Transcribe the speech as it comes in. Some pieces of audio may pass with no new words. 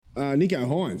Nico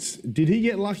Hines. Did he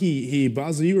get lucky here,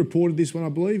 Buzz? You reported this one, I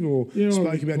believe, or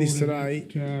spoke about this today?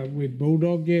 With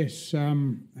Bulldog, yes.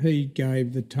 He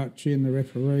gave the touch in, the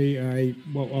referee,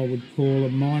 what I would call a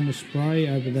minor spray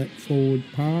over that forward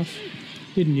pass.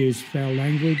 Didn't use foul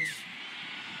language.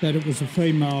 That it was a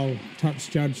female touch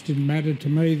judge didn't matter to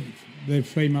me. The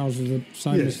females are the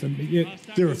same as them. Yeah,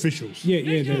 they're officials.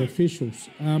 Yeah, they're officials.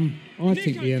 I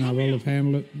think the NRL have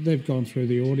handled it. They've gone through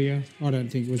the audio. I don't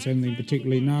think it was anything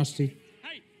particularly nasty.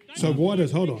 So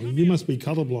hold on, you must be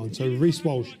colourblind. So Reece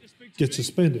Walsh gets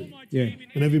suspended. Yeah.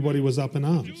 And everybody was up in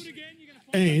arms.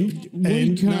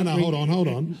 Hold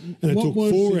on. And it took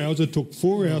 4 hours. It took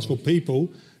 4 hours for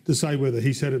people to say whether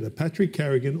he said it to Patrick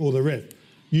Carrigan or the ref.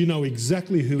 You know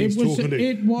exactly who he's talking to.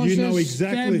 It was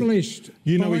established.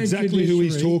 You know exactly who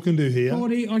he's talking to here.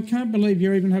 Gordy, I can't believe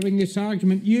you're even having this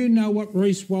argument. You know what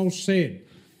Reece Walsh said.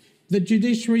 The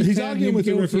judiciary. He's arguing with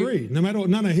the referee. No,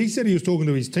 he said he was talking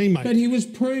to his teammate. But he was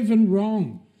proven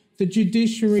wrong. The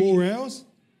judiciary. 4 hours?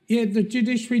 Yeah, the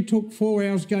judiciary took 4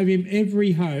 hours, gave him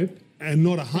every hope. And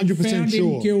not 100% found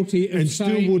sure. Him guilty of and still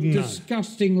saying wouldn't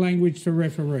disgusting language to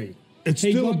referee. It's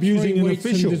still abusing an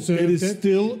official. It is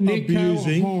still Nico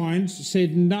abusing. Hines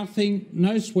said nothing,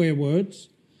 no swear words,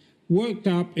 worked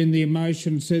up in the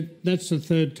emotion, said that's the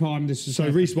third time this has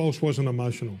happened. So Reece Walsh wasn't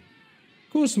emotional?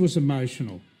 Of course it was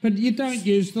emotional. But you don't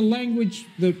use the language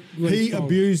that he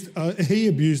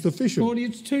abused official. Gordy,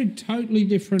 it's two totally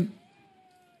different.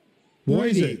 Why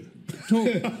is it?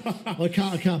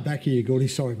 I can't back you, Gordy.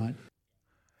 Sorry, mate.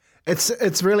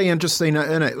 It's really interesting,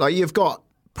 isn't it? Like, you've got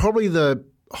probably the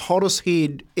hottest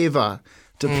head ever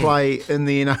to play in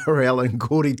the NRL, and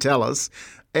Gordy Tallis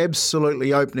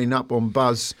absolutely opening up on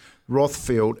Buzz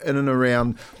Rothfield in and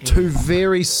around two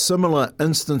very similar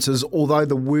instances, although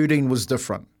the wording was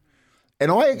different. And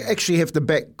I actually have to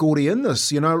back Gordy in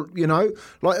this, you know,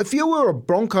 like if you were a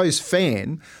Broncos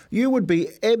fan, you would be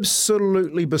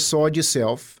absolutely beside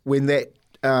yourself when that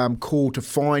call to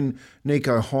fine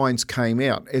Nico Hines came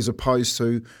out, as opposed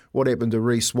to what happened to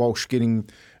Reece Walsh getting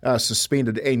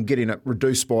suspended and getting it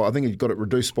reduced by, I think he got it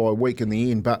reduced by a week in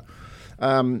the end. But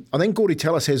I think Gordy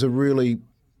Tallis has a really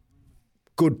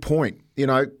good point. You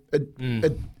know,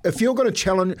 if you're going to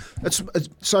challenge,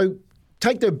 so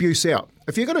take the abuse out.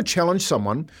 If you're going to challenge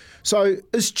someone, so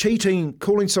is cheating,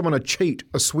 calling someone a cheat,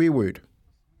 a swear word?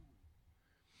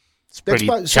 It's pretty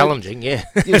challenging, yeah.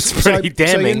 It's pretty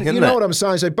damning, isn't it? You know what I'm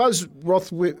saying? So Buzz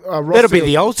Rothfield... That'll be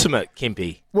the ultimate,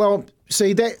 Kempy. Well,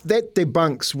 see, that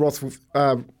debunks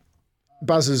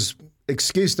Buzz's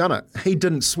excuse, doesn't it? He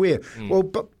didn't swear. Well,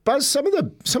 but Buzz, some of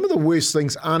the worst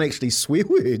things aren't actually swear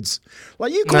words.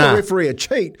 Like, you call a referee a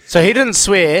cheat. So he didn't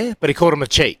swear, but he called him a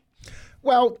cheat.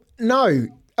 Well, no.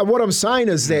 What I'm saying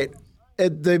is that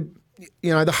the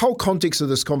whole context of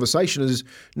this conversation is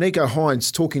Nico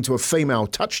Hines talking to a female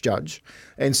touch judge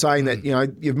and saying that,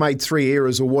 you've made 3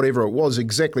 errors or whatever it was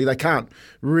exactly. They can't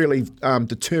really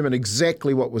determine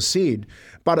exactly what was said,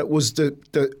 but it was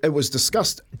it was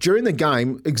discussed during the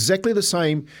game exactly the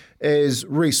same as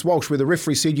Reece Walsh, where the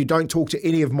referee said, you don't talk to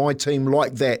any of my team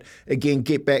like that again,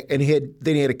 get back, and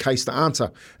then he had a case to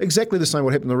answer. Exactly the same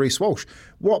what happened to Reece Walsh.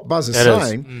 What Buzz is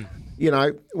saying...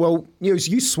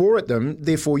 you swore at them,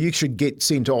 therefore you should get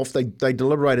sent off. They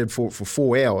deliberated for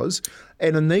 4 hours.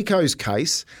 And in Nico's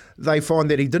case, they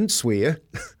find that he didn't swear.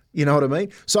 You know what I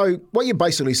mean? So what you're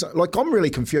basically saying, like, I'm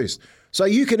really confused. So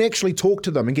you can actually talk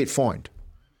to them and get fined.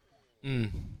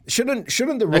 Shouldn't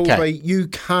the rule be you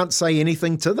can't say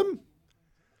anything to them?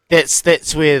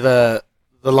 That's where the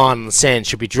line in the sand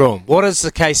should be drawn. What is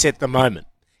the case at the moment?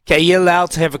 Okay, are you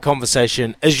allowed to have a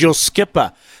conversation? Is your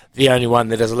skipper the only one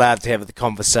that is allowed to have the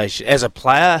conversation? As a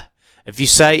player, if you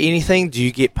say anything, do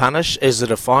you get punished? Is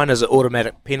it a fine? Is it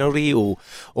automatic penalty? Or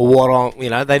what?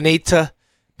 They need to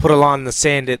put a line in the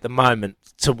sand at the moment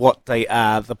to what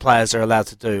the players are allowed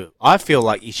to do. I feel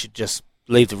like you should just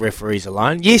leave the referees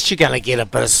alone. Yes, you're going to get a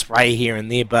bit of spray here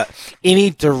and there, but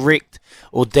any direct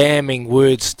or damning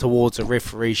words towards a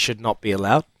referee should not be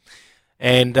allowed.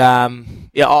 And,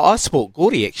 I support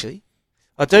Gordy, actually.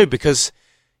 I do, because,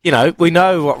 we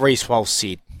know what Reece Walsh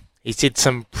said. He said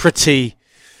some pretty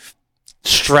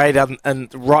straight and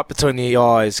right between the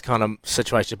eyes kind of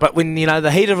situation. But when,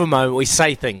 the heat of a moment, we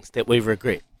say things that we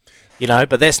regret,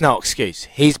 but that's no excuse.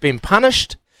 He's been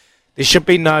punished. There should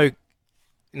be no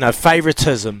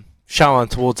favouritism shown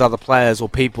towards other players or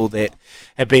people that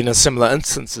have been in similar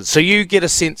instances. So you get a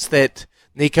sense that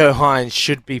Nico Hines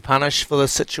should be punished for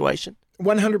this situation?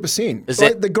 100%. Is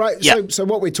that the grey? Yeah. So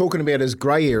what we're talking about is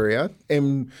grey area,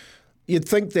 and you'd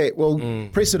think that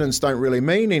precedents don't really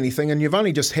mean anything, and you've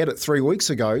only just had it 3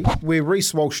 weeks ago where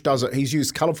Reece Walsh does it. He's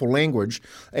used colourful language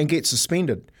and gets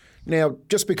suspended. Now,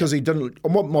 just because he didn't,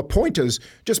 and what my point is,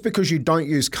 just because you don't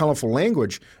use colourful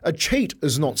language, a cheat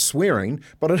is not swearing,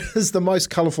 but it is the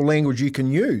most colourful language you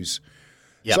can use.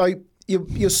 Yep. So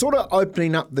you're sort of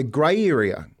opening up the grey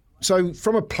area. So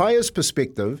from a player's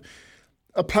perspective,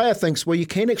 a player thinks, well, you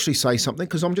can actually say something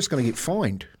because I'm just going to get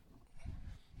fined.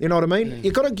 You know what I mean?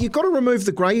 You've got to remove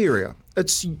the grey area.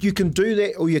 You can do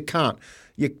that or you can't.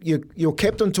 Your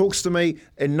captain talks to me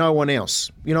and no one else.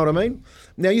 You know what I mean?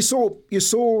 Now you saw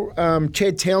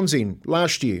Chad Townsend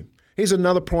last year. Here's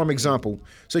another prime example.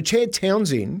 So Chad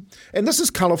Townsend, and this is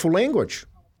colourful language.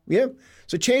 Yeah.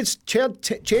 So Chad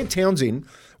Townsend,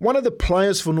 one of the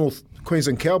players for North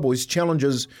Queensland Cowboys,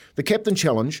 challenges the captain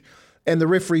challenge, and the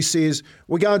referee says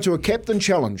we're going to a captain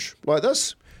challenge like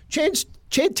this.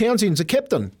 Chad Townsend's a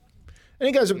captain, and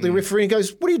he goes up to the referee and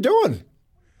goes, "What are you doing?"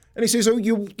 And he says, "Oh,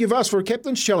 you've asked for a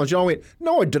captain's challenge." And I went,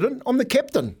 "No, I didn't. I'm the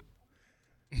captain."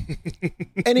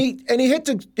 and he had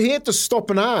to stop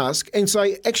and ask and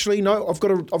say, "Actually, no, I've got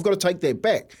to take that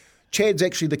back. Chad's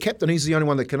actually the captain. He's the only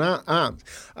one that can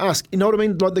ask." You know what I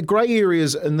mean? Like the grey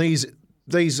areas in these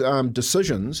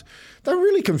decisions, they're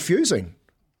really confusing.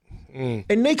 And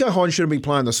Nico Hines shouldn't be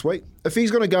playing this week. If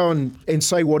he's going to go and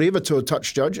say whatever to a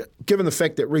touch judge, given the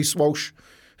fact that Reece Walsh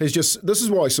has just, this is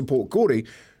why I support Gordy.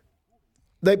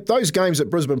 Those games that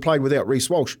Brisbane played without Reece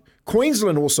Walsh,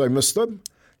 Queensland also missed them.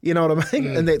 You know what I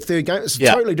mean? In that third game, it's a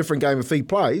totally different game if he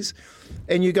plays,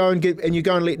 and you go and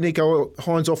let Nico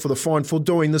Hines off with a fine for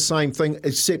doing the same thing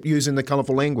except using the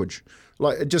colourful language.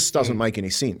 Like it just doesn't make any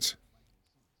sense.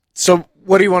 So,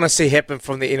 what do you want to see happen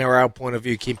from the NRL point of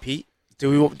view, Kempi? Do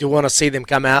we want to see them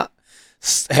come out,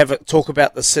 talk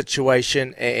about the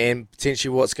situation and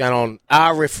potentially what's going on?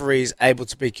 Are referees able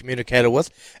to be communicated with?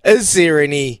 Is there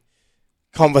any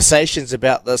conversations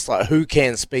about this, like who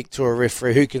can speak to a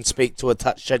referee, who can speak to a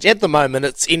touch judge? At the moment,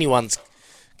 it's anyone's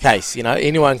case, you know.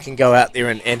 Anyone can go out there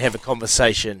and have a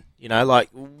conversation, you know. Like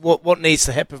what needs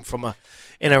to happen from a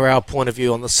NRL point of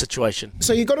view on this situation?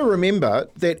 So you've got to remember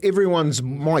that everyone's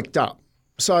mic'd up.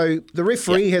 So the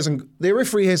referee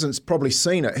hasn't probably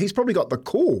seen it. He's probably got the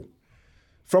call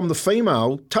from the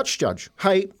female touch judge.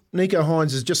 Hey, Nico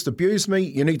Hines has just abused me.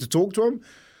 You need to talk to him.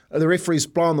 The referee's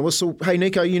blowing the whistle. Hey,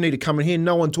 Nico, you need to come in here.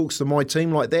 No one talks to my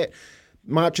team like that.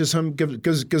 Marches him,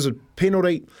 gives a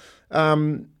penalty.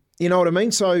 You know what I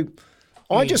mean? So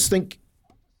I just think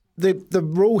the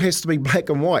rule has to be black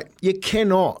and white. You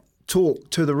cannot talk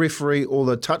to the referee or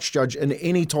the touch judge in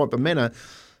any type of manner.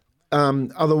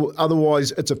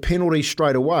 Otherwise, it's a penalty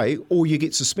straight away, or you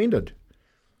get suspended.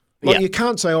 You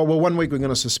can't say, "Oh, well, 1 week we're going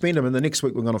to suspend him, and the next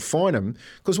week we're going to fine him,"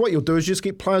 because what you'll do is just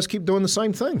get players keep doing the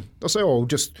same thing. They'll say, "Oh,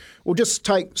 we'll just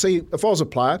take." See, if I was a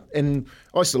player, and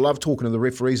I used to love talking to the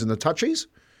referees and the touchies,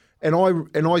 and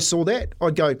I saw that,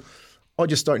 I'd go, "I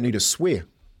just don't need to swear,"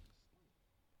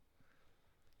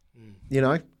 you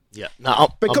know. Yeah, no,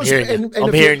 because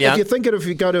I'm hearing you. If you think if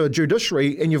you go to a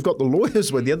judiciary and you've got the lawyers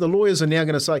with you, the lawyers are now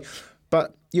going to say,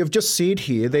 "But you've just said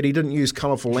here that he didn't use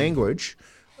colourful language.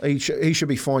 He should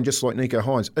be fined just like Nico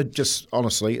Hines." It just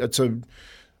honestly,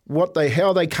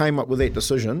 how they came up with that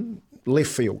decision,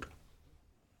 left field.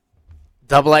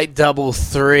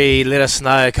 8833, let us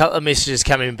know. A couple of messages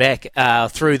coming back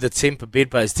through the Temper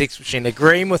Bedpost text machine.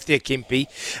 Agreeing with you, Kempi.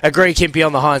 Agree, Kempi,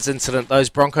 on the Hines incident. Those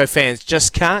Bronco fans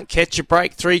just can't catch a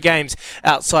break. 3 games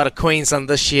outside of Queensland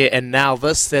this year, and now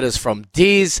this. That is from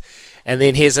Des. And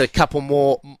then here's a couple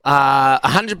more.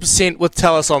 100% with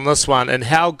Tellus on this one, and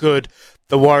how good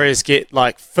the Warriors get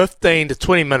like 15 to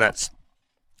 20 minutes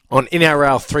on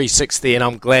NRL 360, and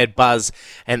I'm glad Buzz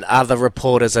and other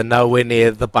reporters are nowhere near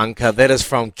the bunker. That is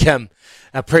from Kim.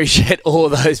 I appreciate all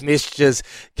those messages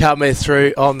coming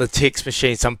through on the text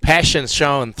machine. Some passion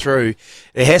showing through.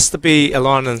 There has to be a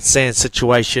line in the sand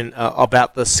situation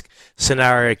about this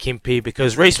scenario, Kempi,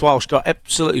 because Reece Walsh got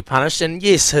absolutely punished, and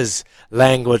yes, his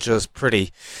language was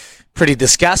pretty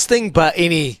disgusting, but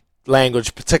any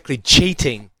language, particularly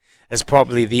cheating, is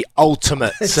probably the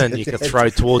ultimate sin you could throw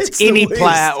towards any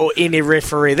player or any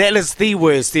referee. That is the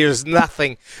worst. There is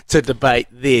nothing to debate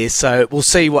there. So we'll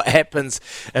see what happens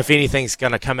if anything's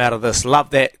going to come out of this.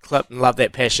 Love that clip and love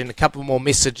that passion. A couple more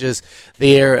messages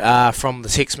there from the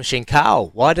text machine.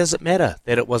 Carl, why does it matter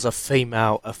that it was a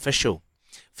female official?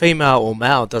 Female or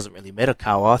male doesn't really matter,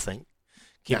 Carl, I think.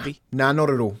 Kempi? No, not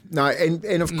at all. No, and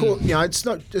of course, you know, it's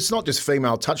not just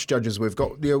female touch judges. We've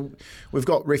got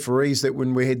referees that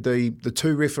when we had the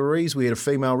 2 referees, we had a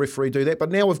female referee do that.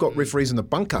 But now we've got referees in the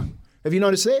bunker. Have you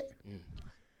noticed that?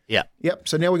 Yeah. Yep.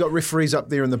 So now we've got referees up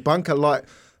there in the bunker. Like,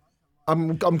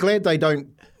 I'm glad they don't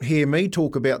hear me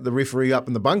talk about the referee up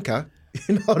in the bunker.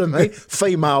 You know what I mean?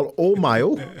 Female or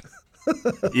male.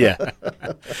 Yeah.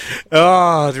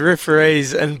 Oh, the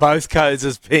referees in both codes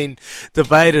has been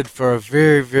debated for a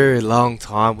very, very long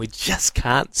time. We just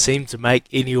can't seem to make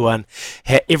everyone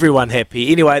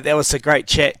happy. Anyway, that was a great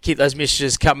chat. Keep those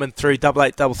messages coming through.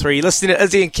 8833. You're listening to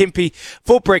Izzy and Kempy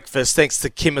for breakfast. Thanks to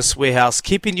Chemist Warehouse,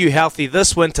 keeping you healthy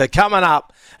this winter. Coming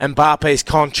up, Mbappe's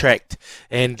contract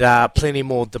and plenty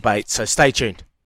more debate. So stay tuned.